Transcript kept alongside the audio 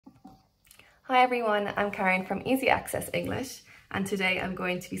Hi everyone, I'm Karen from Easy Access English, and today I'm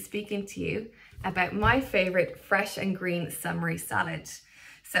going to be speaking to you about my favourite fresh and green summery salad.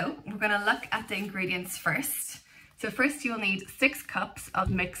 So we're going to look at the ingredients first. So first you'll need 6 cups of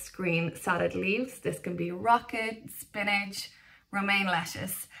mixed green salad leaves. This can be rocket, spinach, romaine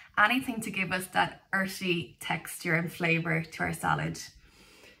lettuce, anything to give us that earthy texture and flavour to our salad.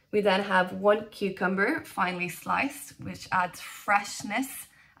 We then have 1 cucumber finely sliced, which adds freshness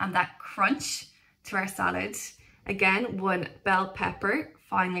and that crunch to our salad. Again, 1 bell pepper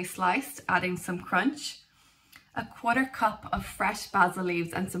finely sliced, adding some crunch. 1/4 cup of fresh basil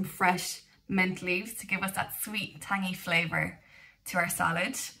leaves and some fresh mint leaves to give us that sweet tangy flavour to our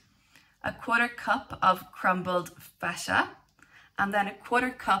salad. 1/4 cup of crumbled feta, and then 1/4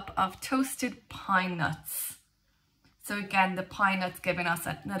 cup of toasted pine nuts. So again, the pine nuts giving us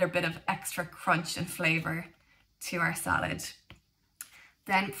another bit of extra crunch and flavour to our salad.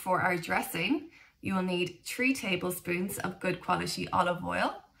 Then for our dressing, you will need 3 tablespoons of good quality olive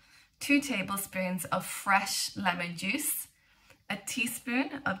oil, 2 tablespoons of fresh lemon juice, a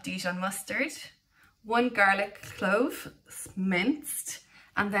teaspoon of Dijon mustard, 1 garlic clove minced,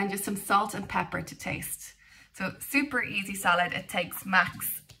 and then just some salt and pepper to taste. So super easy salad, it takes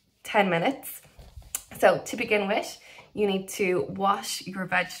max 10 minutes. So to begin with, you need to wash your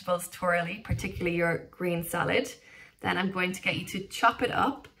vegetables thoroughly, particularly your green salad. Then I'm going to get you to chop it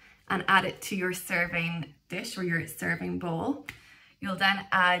up and add it to your serving dish or your serving bowl. You'll then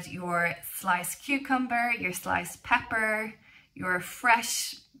add your sliced cucumber, your sliced pepper, your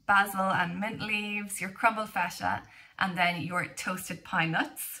fresh basil and mint leaves, your crumbled feta, and then your toasted pine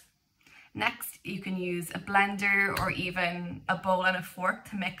nuts. Next, you can use a blender or even a bowl and a fork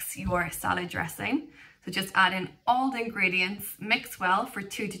to mix your salad dressing. So just add in all the ingredients, mix well for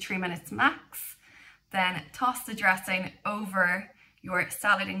 2 to 3 minutes max. Then toss the dressing over your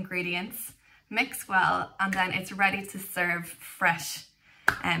salad ingredients, mix well, and then it's ready to serve fresh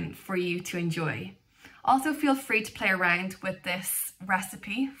for you to enjoy. Also feel free to play around with this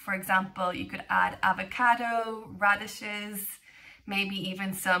recipe. For example, you could add avocado, radishes, maybe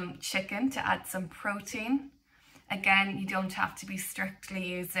even some chicken to add some protein. Again, you don't have to be strictly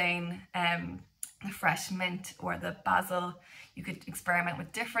using the fresh mint or the basil. You could experiment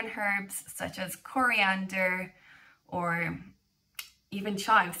with different herbs such as coriander or even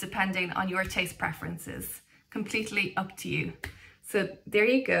chives, depending on your taste preferences. Completely up to you. So there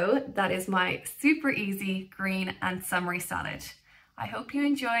you go. That is my super easy green and summery salad. I hope you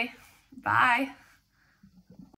enjoy. Bye.